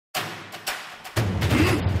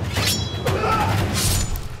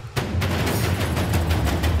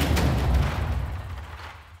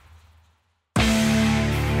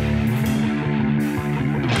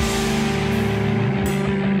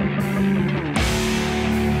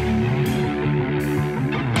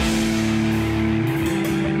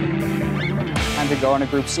ago in a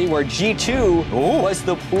Group C, where G2 was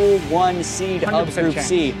the Pool 1 seed of Group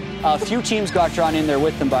C. A few teams got drawn in there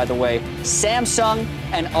with them, by the way. Samsung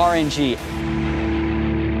and RNG.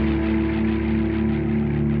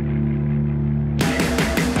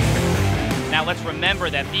 Now let's remember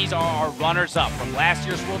that these are our runners-up from last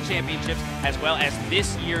year's World Championships as well as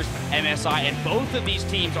this year's MSI, and both of these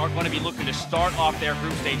teams are going to be looking to start off their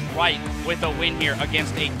group stage right with a win here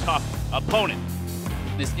against a tough opponent.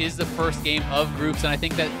 This is the first game of groups, and I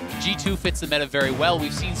think that G2 fits the meta very well.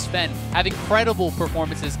 We've seen Sven have incredible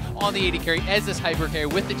performances on the AD carry as this hyper carry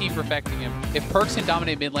with the team perfecting him. If Perks can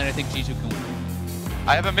dominate mid lane, I think G2 can win.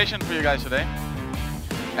 I have a mission for you guys today,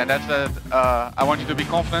 and that's that I want you to be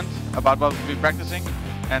confident about what we'll be practicing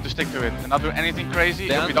and to stick to it and not do anything crazy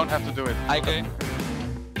if we don't have to do it. Okay.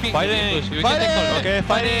 Fighting! Fighting! Okay,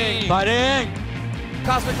 fighting! Fighting!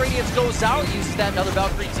 Cosmic Radiance goes out, uses that another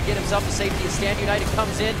Valkyrie to get himself to safety. As Stand United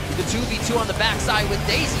comes in, the 2v2 on the backside with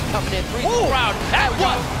Daisy coming in, freezing the crowd. At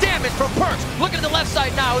what? Damage from Perks. Looking at the left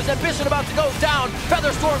side now, his ambition about to go down.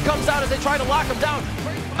 Featherstorm comes out as they try to lock him down.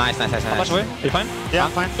 Nice. How much away? Are you fine? Yeah,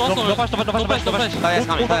 I'm fine. No flash.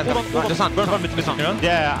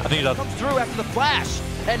 Yeah, I think that comes through after the flash.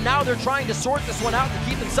 And now they're trying to sort this one out to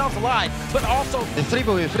keep themselves alive, but also... The three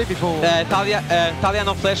before... Talia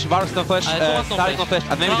no flash, Varus no flash, Taric no flash,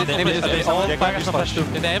 and maybe this all Varus no flash too.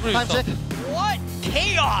 Time check. What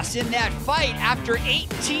chaos in that fight after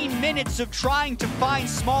 18 minutes of trying to find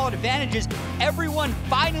small advantages. Everyone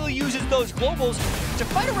finally uses those globals to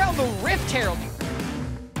fight around the Rift Herald.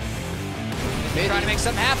 Trying to make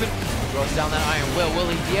something happen. Throws down that Iron Will. Will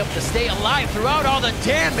he be able to stay alive throughout all the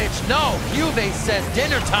damage? No. Cubase says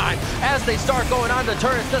dinner time as they start going on the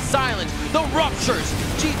turrets. The silence, the ruptures.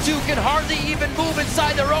 G2 can hardly even move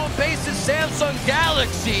inside their own bases. Samsung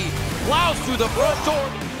Galaxy plows through the front door.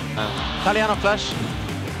 Taliano flash.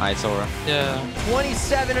 It's over. Yeah.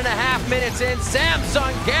 27 and a half minutes in,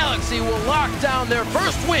 Samsung Galaxy will lock down their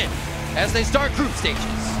first win as they start group stages.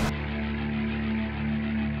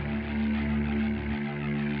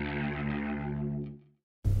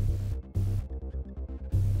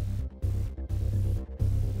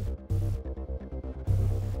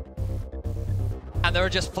 And there are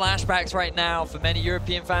just flashbacks right now for many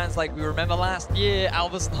European fans, like we remember last year,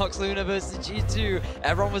 Albus Nox Luna versus G2.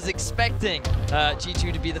 Everyone was expecting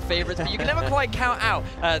G2 to be the favorites, but you can never quite count out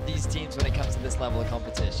these teams when it comes to this level of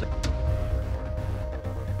competition.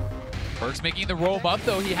 Perks making the robe up,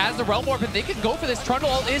 though. He has the Realm Orb, and they can go for this.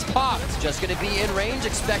 Trundle is popped. It's just going to be in range.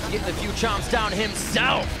 Expect getting a few chomps down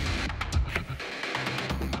himself.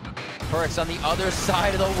 Perks on the other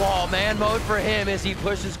side of the wall. Man mode for him as he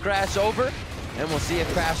pushes Crash over. And we'll see if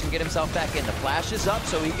Crash can get himself back in. The flash is up,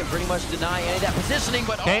 so he can pretty much deny any of that positioning,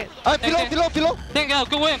 but... Okay. Below.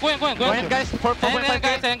 Go in, guys.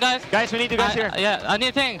 4.5 guys. Guys, we need you guys here. Yeah, I need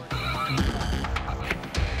a thing.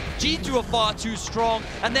 G2 are far too strong,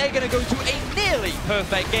 and they're going to go to a nearly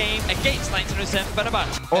perfect game against 1907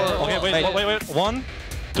 Fenerbahce. Okay, wait. 1,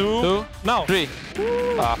 2, no. 3.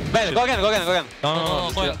 Ben, go again. No,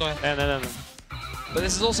 go ahead. And But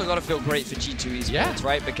this has also got to feel great for G2 Esports,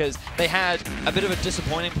 right? Because they had a bit of a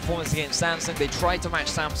disappointing performance against Samsung. They tried to match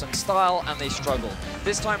Samsung's style, and they struggled.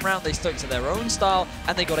 This time around, they stuck to their own style,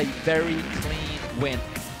 and they got a very clean win.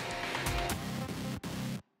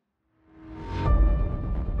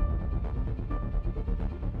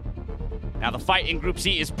 Now the fight in Group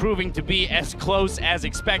C is proving to be as close as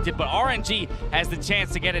expected, but RNG has the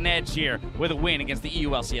chance to get an edge here with a win against the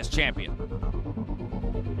EULCS champion.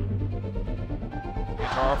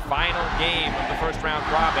 It's our final game of the first round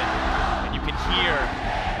robin, and you can hear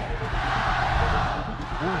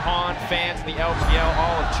Wuhan fans in the LPL,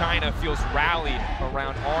 all of China feels rallied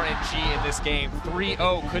around RNG in this game.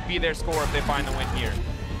 3-0 could be their score if they find the win here. It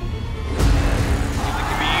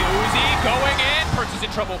could be Uzi going in, Perks is in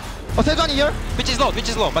trouble. Oh, third one here. Which is low, but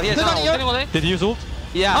he is now. Did you use ult?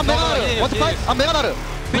 Yeah. I'm Meganaru. What's the fight? I'm Meganaru.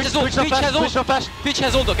 Twitch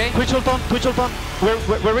has ult, okay? Twitch ult on.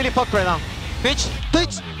 We're really fucked right now. Twitch.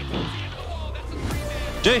 Jace.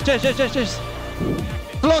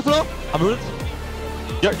 Slow. I'm ruled.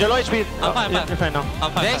 You're low HP. I'm fine. You're fine now.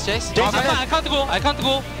 I'm fine. Jace. I'm fine. I can't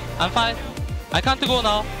go. I'm fine. I can't go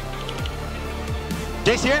now.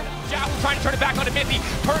 Jace here. Jahu trying to turn it back onto Miffy.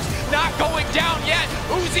 Perks not going down yet.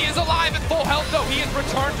 Uzi is alive at full health though. He has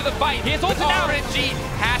returned to the fight. He has ulted now. RNG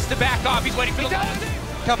has to back off. He's waiting for the...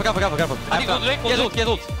 Careful. He has ult.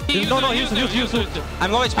 No, use ult.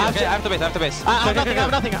 I'm low HP, okay? I have to base. I have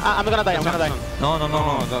nothing. I'm gonna die. No.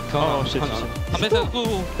 Oh, shit. I'm better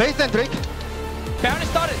go. Base then, Drake. Baron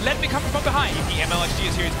has started. Let me come from behind. The MLSG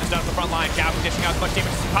is here. He's just down the front line. Galvin dishing out as much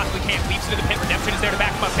damage as he possibly can. Leaps into the pit. Redemption is there to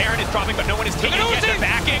back him up. Baron is dropping, but no one is taking it yet. They're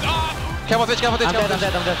backing up. Careful, Twitch, careful, Twitch. I'm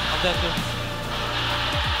dead too.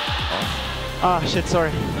 Ah, shit,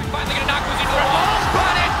 sorry. Finally gonna knock Uzi off,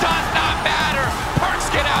 but it does not matter. Perks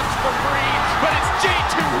get out for free, but it's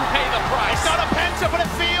G2 who pay the price. It's not a penta, but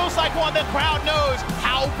it feels like one. The crowd knows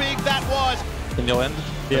how big that was. Can you end?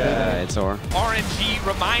 Yeah, it's over. RNG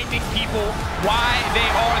reminding people why they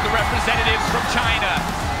are the representatives from China,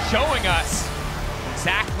 showing us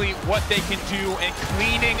exactly what they can do and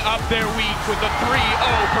cleaning up their week with a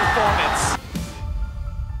 3-0 performance.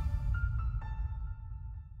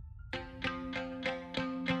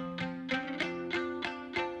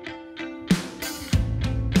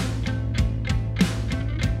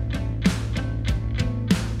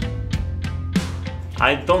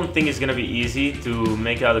 I don't think it's going to be easy to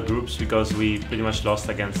make it out of groups because we pretty much lost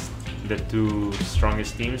against the two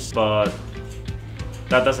strongest teams, but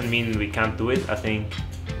that doesn't mean we can't do it. I think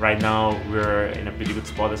right now we're in a pretty good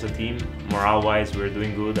spot as a team. Morale-wise, we're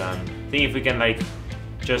doing good, and I think if we can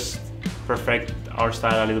just perfect our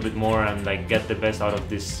style a little bit more and get the best out of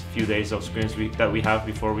these few days of scrims that we have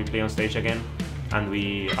before we play on stage again, and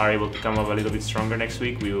we are able to come up a little bit stronger next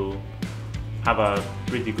week, we will have a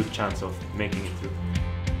pretty good chance of making it through.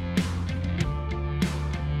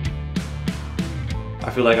 I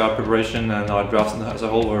feel like our preparation and our drafts as a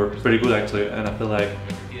whole were pretty good actually, and I feel like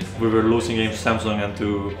we were losing games to Samsung and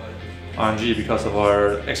to RNG because of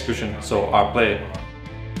our execution, so our play.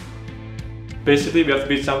 Basically we have to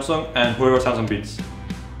beat Samsung and whoever Samsung beats.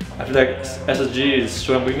 I feel like SSG is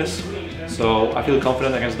showing weakness, so I feel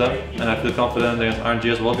confident against them, and I feel confident against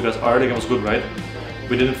RNG as well because our early game was good, right?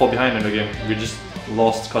 We didn't fall behind in the game, we just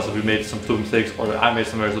lost because we made some stupid mistakes, or I made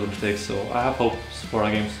some very stupid mistakes, so I have hopes for our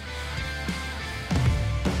games.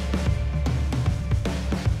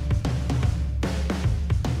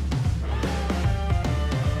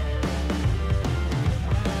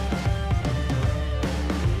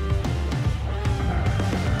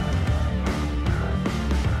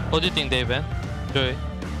 What do you think, David? Joey?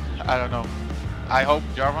 I don't know. I hope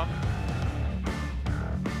Jarvan.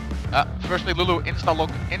 Firstly, Lulu, insta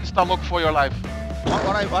look for your life.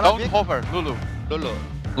 Don't hover, Lulu.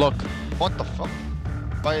 Look. What the fuck?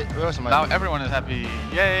 Where's my... Now everyone is happy.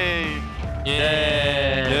 Yay!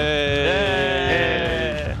 Yay!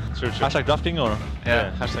 True. Hashtag drafting or?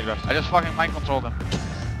 Yeah. Hashtag drafting. I just fucking mind control them.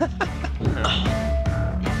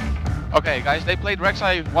 Okay, guys, they played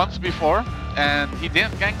Rek'Sai once before, and he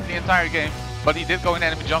didn't gank the entire game, but he did go in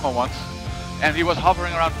enemy jungle once, and he was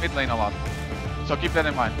hovering around mid lane a lot. So keep that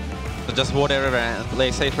in mind. So just ward everywhere and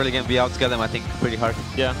play safe early game. We outscale them, I think, pretty hard.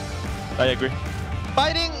 Yeah, I agree.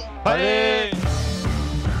 Fighting! Fighting!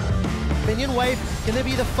 Minion wave gonna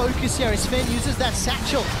be the focus here as Sven uses that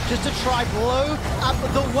satchel just to try blow up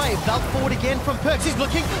the wave. Belt forward again from Perks. He's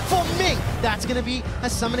looking for Ming. That's gonna be a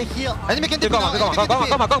summoner heal. Enemy can TP now. Go.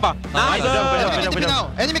 Nice.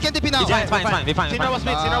 Enemy can TP now. It's fine. We're fine. Syndra was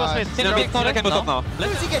mid. Syndra can go top now.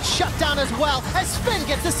 Uzi gets shut down as well as Sven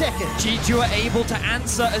gets the second. G2 are able to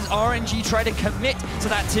answer as RNG try to commit to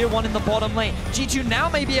that tier 1 in the bottom lane. G2 now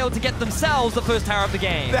may be able to get themselves the first tower of the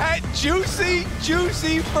game. That juicy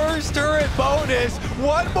first turret bonus.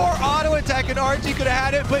 One more auto attack and RNG could have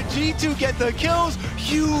had it, but G2 get the kills.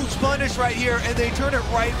 Huge punish right here, and they turn it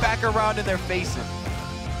right back around in their faces.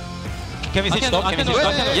 Can we see stop?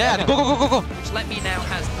 Yeah, go. Which Let Me Now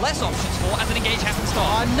has less options for as an engage happens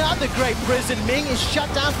start. Another great prison. Ming is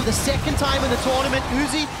shut down for the second time in the tournament.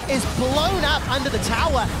 Uzi is blown up under the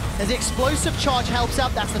tower as the explosive charge helps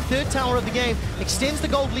out. That's the third tower of the game. Extends the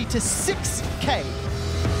gold lead to 6K.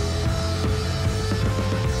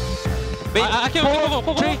 I can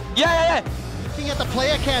go. Yeah. Looking at the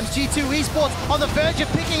player cams, G2 Esports on the verge of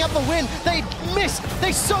picking up the win. They missed.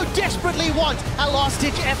 They so desperately want a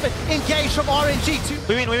last-ditch effort. Engage from RNG.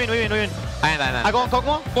 We win. I go on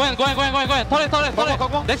Kog'Maw. Go in.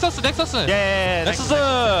 Torre. Nexus. Yeah. Nexus.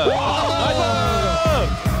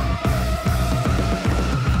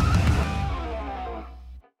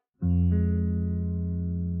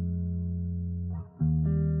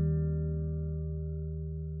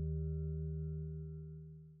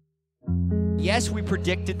 Yes, we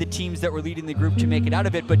predicted the teams that were leading the group to make it out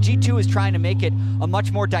of it, but G2 is trying to make it a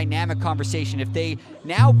much more dynamic conversation. If they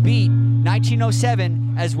now beat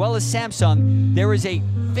 1907 as well as Samsung, there is a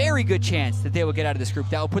very good chance that they will get out of this group.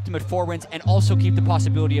 That will put them at 4 wins and also keep the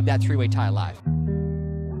possibility of that three-way tie alive.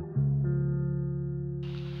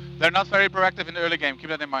 They're not very proactive in the early game, keep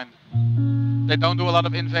that in mind. They don't do a lot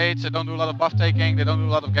of invades, they don't do a lot of buff taking, they don't do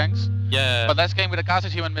a lot of ganks. Yeah. But last game with the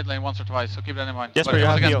Kha'Zix, he went mid lane once or twice, so keep that in mind. Yes, but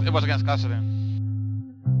it was against Kha'Zix.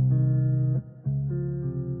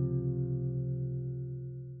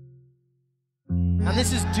 And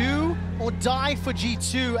this is do or die for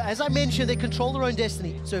G2. As I mentioned, they control their own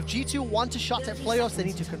destiny. So if G2 want a shot at playoffs, they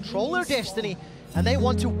need to control their destiny, and they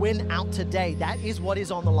want to win out today. That is what is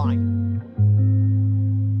on the line.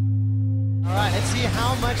 All right, let's see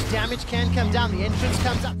how much damage can come down. The entrance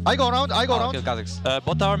comes up. I go around. Kill Kha'Zix.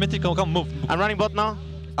 Bot tower, mythical, come, move. I'm running bot now.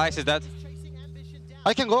 Ice is dead.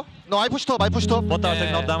 I can go. No, I push top. Bot tower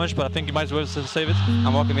taking no damage, but I think you might as well save it.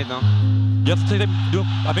 I'm walking mid now. You have to take them.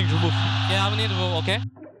 I think you move. Yeah, I need to move, okay?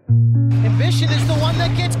 Ambition is the one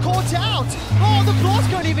that gets caught out. Oh, the blast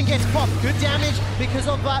don't even get popped. Good damage because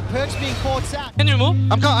of Perkz being caught out. Can you move?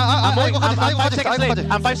 I'm 5 seconds late.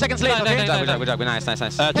 I'm 5 seconds late, okay? Good job. Nice.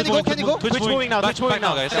 Can you go? Twitch moving now, guys.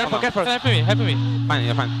 Careful. Help me. Fine,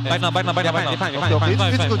 you're fine. Back now. You're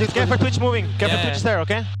fine. Careful Twitch moving. Careful Twitch there,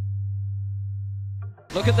 okay?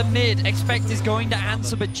 Look at the mid. Expect is going to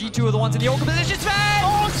answer, but G2 are the ones in the awkward position. Sven!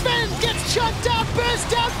 Oh, Sven gets chunked out, burst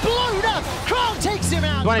down, blown up. Crown takes him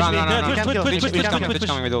out. Twitch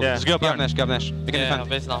coming with ult. Just go up Nash. We can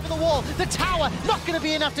defend. The wall, the tower, not going to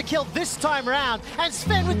be enough to kill this time around. And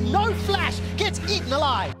Sven with no flash gets eaten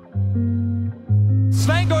alive.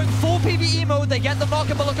 Sven going full PvE mode. They get the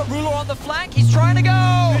knock-up, but look at Ruler on the flank. He's trying to go.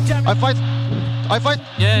 I fight.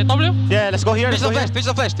 Yeah, W. Yeah, let's go here. Pitch the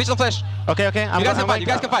flash. Okay. You guys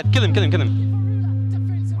can fight. Kill him.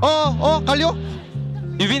 Oh, Galio.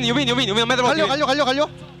 You win. No matter what. Galio.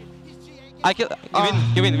 I kill.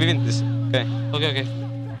 You win. We win this. Okay.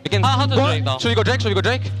 We can go Drake now. Should we go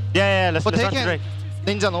Drake? Yeah, let's run to Drake.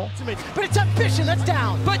 Ninja, no. But it's Ambition that's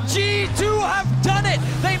down. But G2 have done it.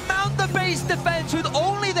 They mount the base defense with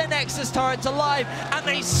only their Nexus turrets alive, and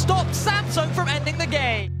they stop Samsung from ending the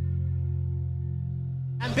game.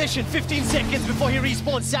 Ambition, 15 seconds before he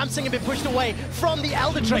respawns. Samsung have been pushed away from the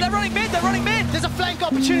Elder Drake. They're running mid. There's a flank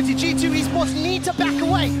opportunity. G2 Esports need to back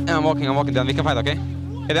away. Yeah, I'm walking down. We can fight, okay?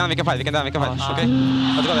 Get down, we can fight. Okay? Let's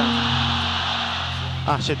go down.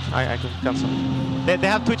 Ah, shit. I can cancel. They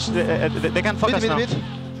have Twitch. They can fuck us now.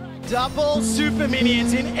 Double super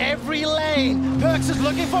minions in every lane. Perkz is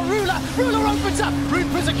looking for Ruler. Ruler opens up. Rune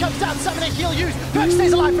Prison comes down. Summoning heal used. Perkz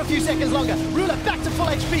stays alive for a few seconds longer. Ruler back to full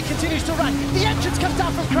HP. Continues to run. The entrance comes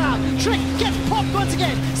down from Crown. Trick gets popped once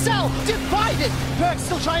again. Cell divided. Perkz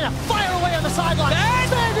still trying to fire away on the sideline.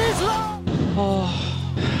 Sven is low.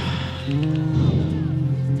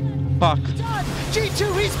 Fuck.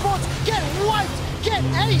 G2 Esports get wiped. Get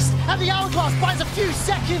aced, and the hourglass buys a few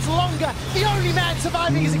seconds longer. The only man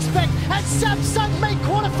surviving is Expect, and Samsung make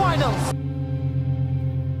quarterfinals.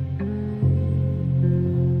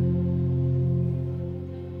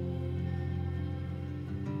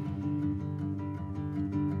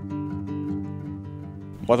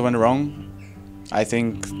 What went wrong? I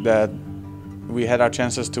think that we had our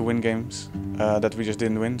chances to win games that we just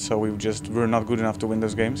didn't win, so we're not good enough to win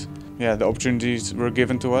those games. Yeah, the opportunities were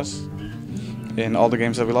given to us in all the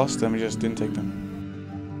games that we lost, and we just didn't take them.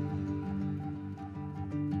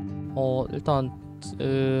 일단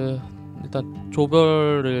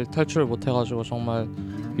조별을 탈출을 못해가지고 정말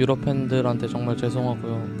유럽 팬들한테 정말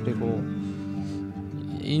죄송하고요. 그리고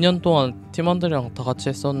 2년 동안 팀원들이랑 다 같이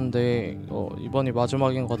했었는데 이번이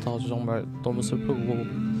마지막인 것 같아가지고 정말 너무 슬프고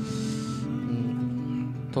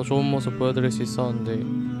더 좋은 모습 보여드릴 수 있었는데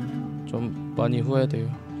좀 많이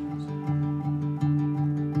후회돼요.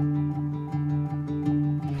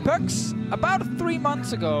 Perkz, about 3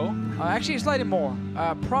 months ago, actually slightly more,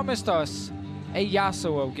 promised us a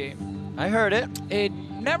Yasuo game. I heard it. It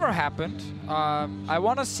never happened. I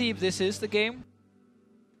want to see if this is the game.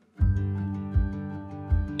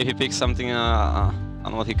 If he picks something, I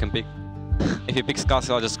don't know what he can pick. If he picks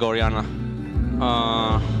Cassie, I'll just go Orianna.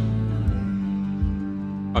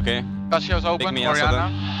 Okay. Cassie's open, Orianna.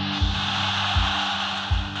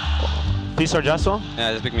 This or Yasuo?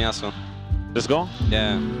 Yeah, just pick me Yasuo. Let's go?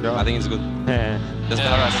 Yeah, I think it's good. Yeah. Just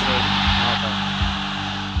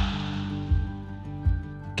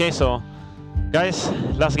Okay, so guys,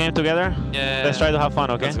 last game together. Yeah. Let's try to have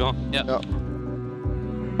fun, okay? Let's go. Yeah.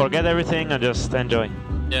 Forget everything and just enjoy.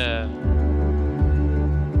 Yeah.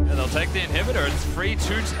 And they'll take the inhibitor. It's free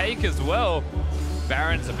to take as well.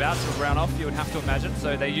 Baron's about to run off, you would have to imagine,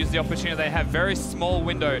 so they use the opportunity. They have very small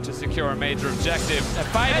window to secure a major objective. And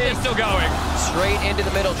they're still going. Straight into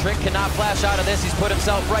the middle. Trick cannot flash out of this. He's put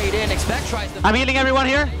himself right in. Expect tries to... I'm healing everyone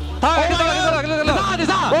here. We're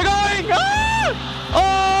going!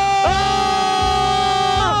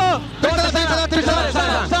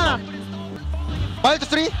 Wild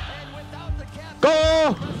 3.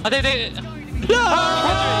 Go!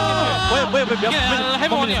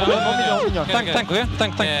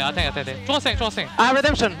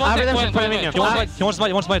 redemption for the minion. You want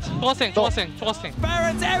smite.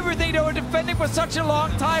 Barons everything. They were defending for such a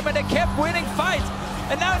long time and they kept winning fights.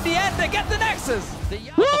 And now in the end, they get the Nexus.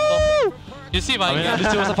 Woo! You see, man. I mean,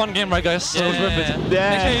 this was a fun game, right, guys? So it was worth it.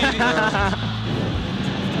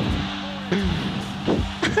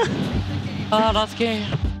 That's gay.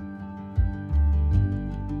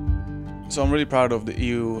 So I'm really proud of the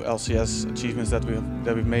EU LCS achievements that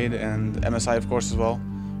we've made, and MSI of course as well.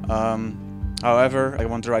 However, I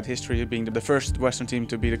want to write history, being the first Western team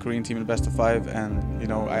to beat a Korean team in best of 5, and you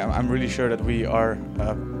know I'm really sure that we are.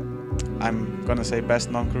 I'm gonna say best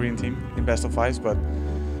non-Korean team in best of 5s, but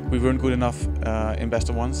we weren't good enough in best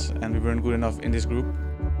of 1s, and we weren't good enough in this group.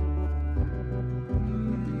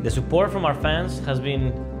 The support from our fans has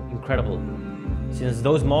been incredible. Since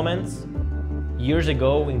those moments, years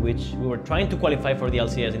ago, in which we were trying to qualify for the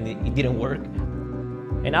LCS and it didn't work,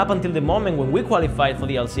 and up until the moment when we qualified for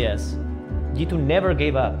the LCS, G2 never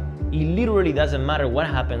gave up. It literally doesn't matter what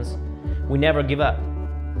happens, we never give up.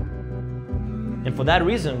 And for that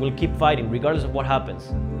reason, we'll keep fighting regardless of what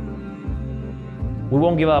happens. We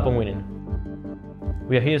won't give up on winning.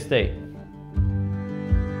 We are here to stay.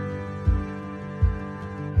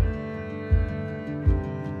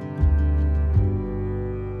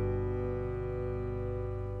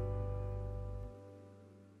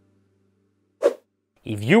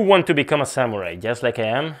 If you want to become a samurai just like I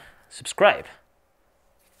am, subscribe.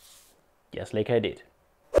 Just like I did.